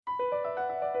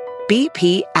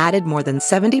BP added more than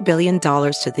 $70 billion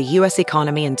to the U.S.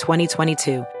 economy in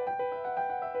 2022.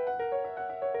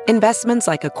 Investments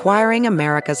like acquiring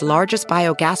America's largest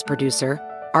biogas producer,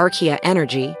 Archaea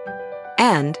Energy,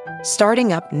 and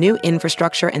starting up new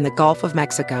infrastructure in the Gulf of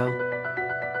Mexico.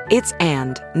 It's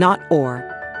and, not or.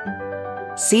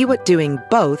 See what doing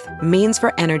both means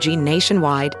for energy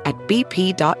nationwide at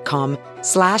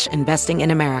bp.com/investing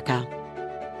in America.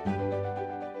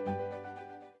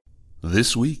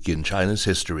 This week in China's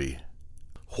history,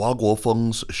 Hua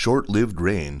Guofeng's short-lived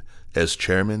reign as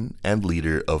chairman and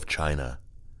leader of China.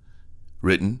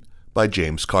 Written by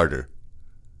James Carter.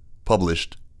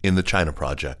 Published in the China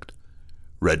Project.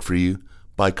 Read for you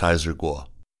by Kaiser Kuo.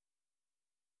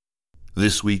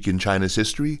 This week in China's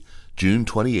history, June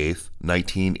 28,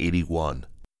 1981.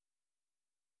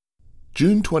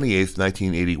 June 28,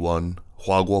 1981,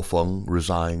 Hua Guofeng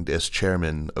resigned as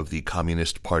chairman of the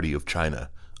Communist Party of China,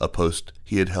 a post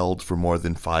he had held for more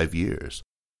than 5 years.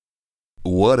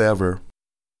 Whatever.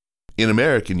 In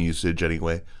American usage,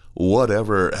 anyway,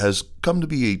 whatever has come to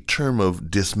be a term of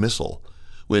dismissal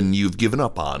when you've given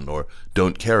up on or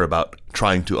don't care about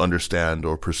trying to understand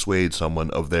or persuade someone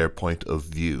of their point of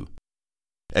view.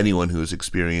 Anyone who has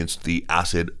experienced the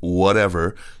acid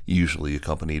whatever, usually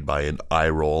accompanied by an eye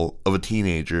roll, of a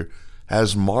teenager,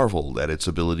 has marveled at its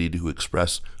ability to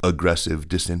express aggressive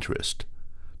disinterest.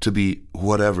 To be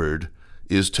whatevered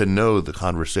is to know the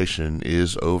conversation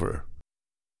is over.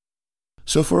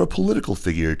 So for a political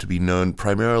figure to be known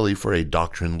primarily for a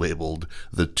doctrine labeled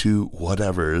the two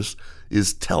whatevers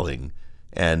is telling,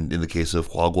 and in the case of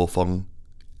Hua Guofeng,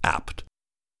 apt.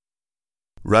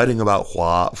 Writing about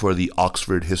Hua for the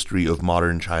Oxford History of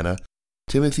Modern China,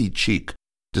 Timothy Cheek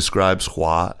describes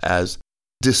Hua as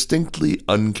distinctly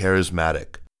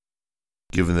uncharismatic.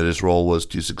 Given that his role was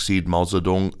to succeed Mao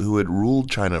Zedong, who had ruled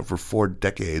China for 4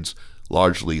 decades,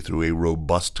 largely through a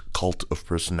robust cult of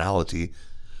personality,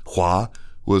 Hua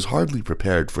was hardly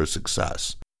prepared for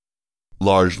success.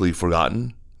 Largely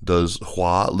forgotten, does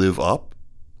Hua live up,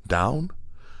 down,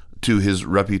 to his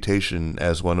reputation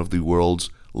as one of the world's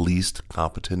least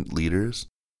competent leaders?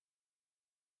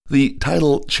 The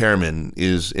title chairman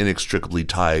is inextricably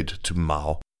tied to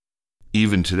Mao.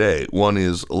 Even today, one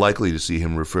is likely to see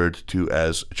him referred to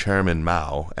as Chairman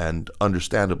Mao, and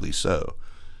understandably so.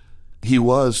 He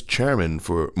was chairman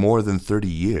for more than 30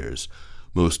 years,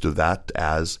 most of that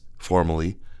as,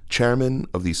 formally, chairman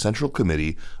of the Central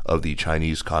Committee of the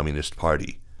Chinese Communist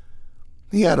Party.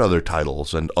 He had other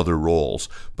titles and other roles,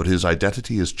 but his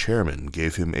identity as chairman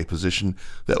gave him a position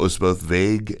that was both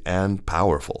vague and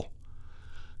powerful.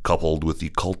 Coupled with the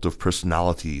cult of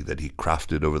personality that he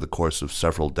crafted over the course of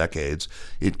several decades,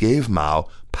 it gave Mao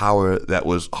power that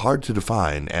was hard to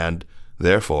define and,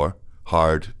 therefore,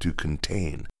 hard to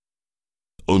contain.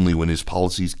 Only when his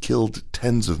policies killed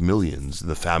tens of millions in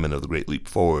the famine of the Great Leap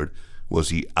Forward was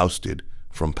he ousted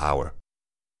from power.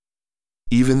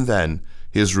 Even then,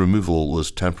 his removal was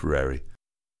temporary.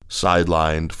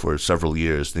 Sidelined for several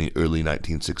years in the early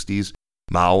 1960s,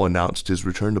 Mao announced his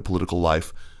return to political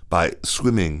life by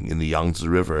swimming in the Yangtze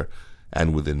River,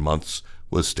 and within months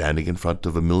was standing in front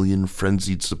of 1 million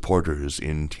frenzied supporters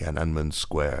in Tiananmen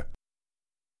Square.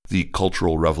 The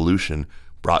Cultural Revolution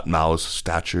brought Mao's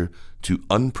stature to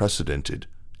unprecedented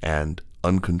and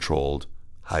uncontrolled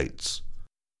heights.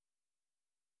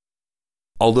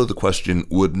 Although the question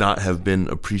would not have been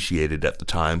appreciated at the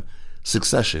time,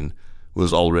 succession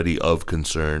was already of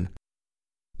concern.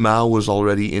 Mao was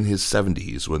already in his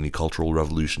 70s when the Cultural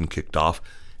Revolution kicked off,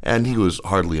 and he was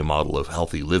hardly a model of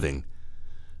healthy living.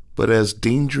 But as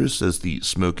dangerous as the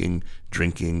smoking,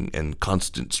 drinking, and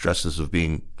constant stresses of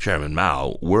being Chairman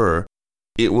Mao were,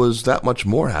 it was that much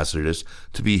more hazardous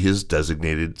to be his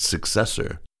designated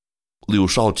successor. Liu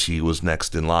Shaoqi was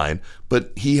next in line,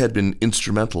 but he had been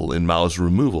instrumental in Mao's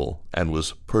removal and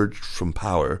was purged from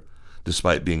power,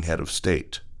 despite being head of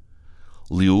state.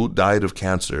 Liu died of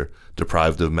cancer,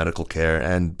 deprived of medical care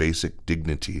and basic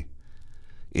dignity.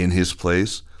 In his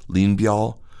place, Lin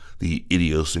Biao, the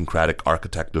idiosyncratic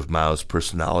architect of Mao's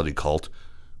personality cult,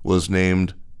 was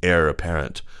named heir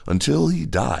apparent until he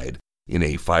died in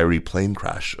a fiery plane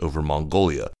crash over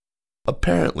Mongolia,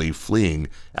 apparently fleeing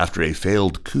after a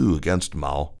failed coup against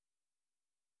Mao.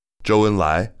 Zhou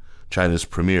Enlai, China's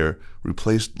premier,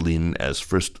 replaced Lin as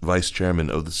first vice chairman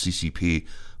of the CCP,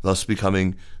 thus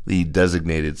becoming the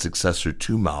designated successor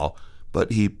to Mao,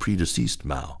 but he predeceased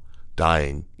Mao,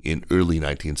 dying in early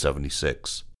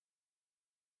 1976.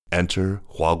 Enter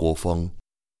Hua Guofeng.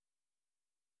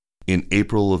 In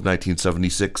April of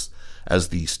 1976, as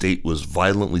the state was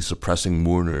violently suppressing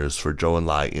mourners for Zhou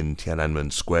Enlai in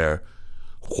Tiananmen Square,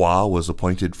 Hua was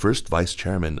appointed first vice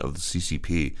chairman of the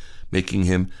CCP, making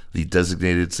him the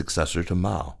designated successor to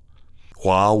Mao.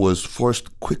 Hua was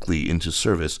forced quickly into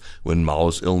service when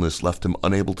Mao's illness left him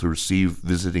unable to receive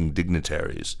visiting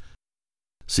dignitaries.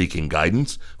 Seeking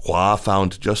guidance, Hua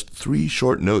found just 3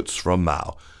 short notes from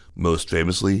Mao, most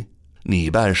famously, 你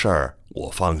办事儿，我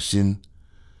放心.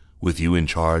 With you in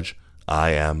charge,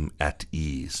 I am at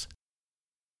ease.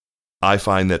 I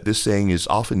find that this saying is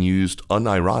often used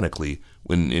unironically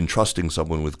when entrusting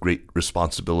someone with great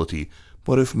responsibility,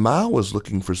 but if Mao was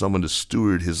looking for someone to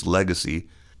steward his legacy,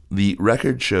 the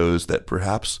record shows that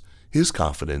perhaps his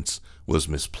confidence was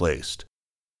misplaced.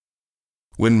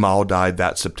 When Mao died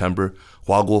that September,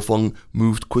 Hua Guofeng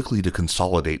moved quickly to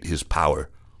consolidate his power.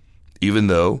 Even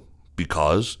though,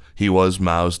 because he was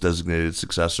Mao's designated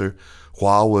successor,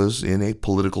 Hua was in a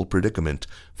political predicament,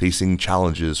 facing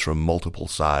challenges from multiple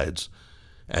sides.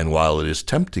 And while it is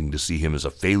tempting to see him as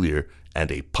a failure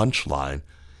and a punchline,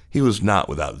 he was not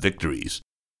without victories.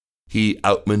 He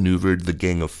outmaneuvered the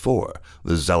Gang of Four,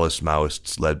 the zealous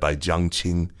Maoists led by Jiang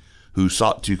Qing, who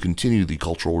sought to continue the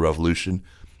Cultural Revolution,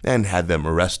 and had them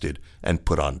arrested and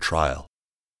put on trial.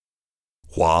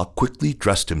 Hua quickly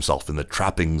dressed himself in the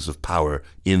trappings of power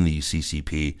in the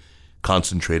CCP,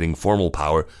 concentrating formal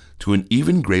power to an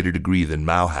even greater degree than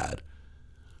Mao had.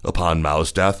 Upon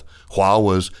Mao's death, Hua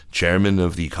was chairman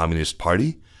of the Communist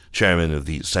Party, chairman of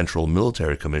the Central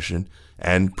Military Commission,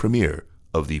 and premier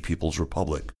of the People's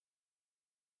Republic.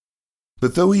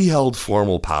 But though he held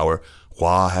formal power,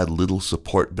 Hua had little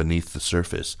support beneath the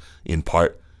surface, in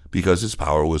part because his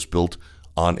power was built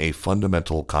on a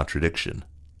fundamental contradiction.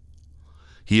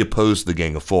 He opposed the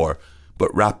Gang of Four,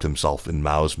 but wrapped himself in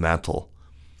Mao's mantle.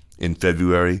 In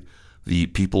February, the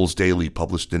People's Daily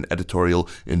published an editorial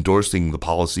endorsing the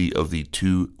policy of the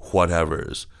 2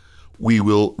 whatevers. We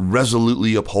will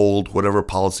resolutely uphold whatever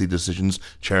policy decisions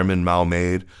Chairman Mao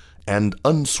made, and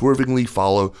unswervingly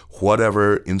follow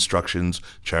whatever instructions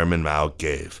Chairman Mao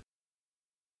gave.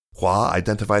 Hua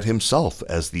identified himself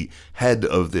as the head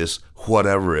of this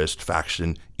whateverist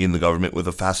faction in the government with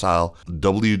a facile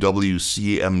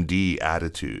WWCMD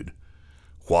attitude.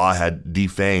 Hua had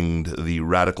defanged the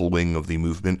radical wing of the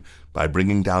movement by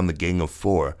bringing down the Gang of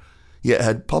Four, yet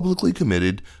had publicly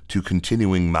committed to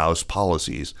continuing Mao's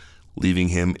policies, leaving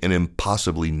him an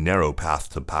impossibly narrow path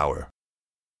to power.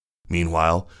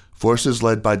 Meanwhile, forces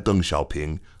led by Deng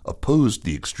Xiaoping opposed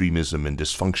the extremism and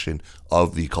dysfunction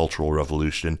of the Cultural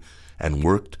Revolution and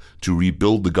worked to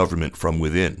rebuild the government from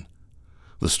within.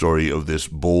 The story of this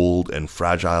bold and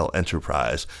fragile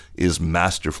enterprise is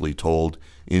masterfully told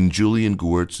in Julian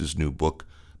Gewertz's new book,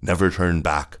 Never Turn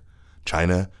Back,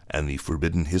 China and the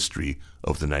Forbidden History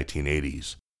of the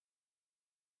 1980s.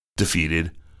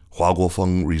 Defeated, Hua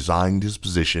Guofeng resigned his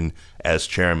position as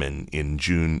chairman in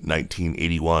June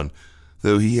 1981,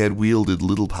 though he had wielded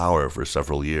little power for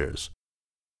several years.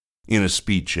 In a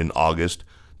speech in August,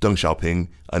 Deng Xiaoping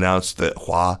announced that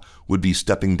Hua would be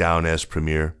stepping down as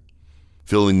premier.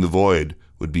 Filling the void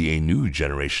would be a new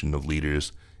generation of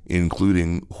leaders,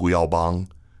 including Hu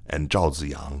Yaobang and Zhao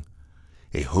Ziyang,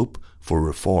 a hope for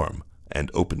reform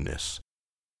and openness.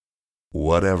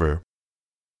 Whatever.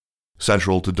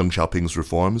 Central to Deng Xiaoping's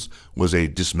reforms was a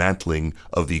dismantling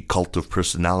of the cult of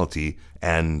personality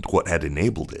and what had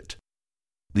enabled it.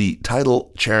 The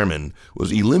title chairman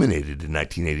was eliminated in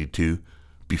 1982.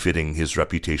 Befitting his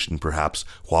reputation, perhaps,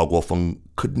 Hua Guofeng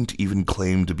couldn't even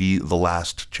claim to be the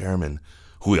last chairman.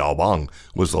 Hu Yaobang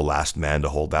was the last man to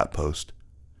hold that post.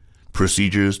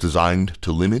 Procedures designed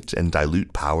to limit and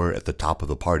dilute power at the top of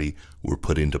the party were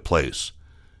put into place.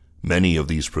 Many of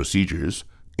these procedures,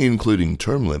 including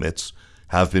term limits,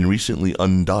 have been recently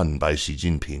undone by Xi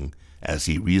Jinping as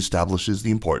he reestablishes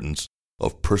the importance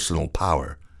of personal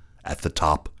power at the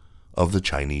top of the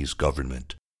Chinese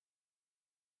government.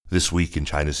 This Week in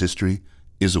China's History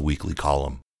is a weekly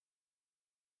column.